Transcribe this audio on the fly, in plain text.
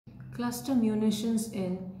Cluster munitions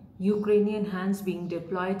in Ukrainian hands being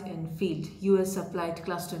deployed in field. US supplied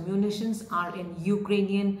cluster munitions are in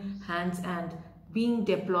Ukrainian hands and being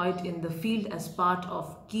deployed in the field as part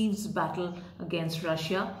of Kyiv's battle against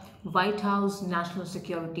Russia. White House National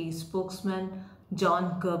Security spokesman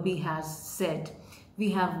John Kirby has said, "We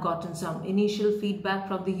have gotten some initial feedback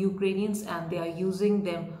from the Ukrainians and they are using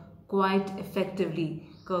them quite effectively,"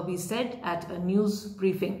 Kirby said at a news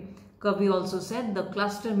briefing. Kirby also said the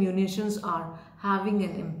cluster munitions are having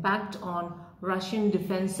an impact on Russian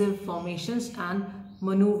defensive formations and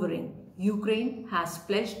maneuvering. Ukraine has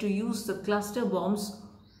pledged to use the cluster bombs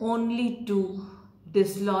only to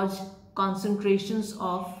dislodge concentrations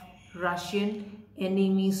of Russian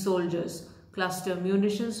enemy soldiers. Cluster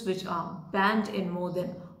munitions, which are banned in more than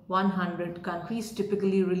 100 countries,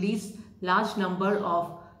 typically release large number of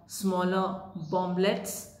smaller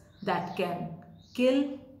bomblets that can kill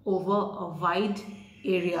over a wide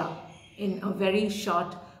area in a very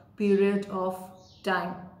short period of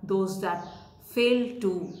time. Those that fail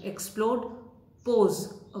to explode pose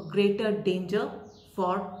a greater danger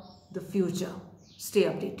for the future. Stay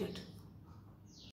updated.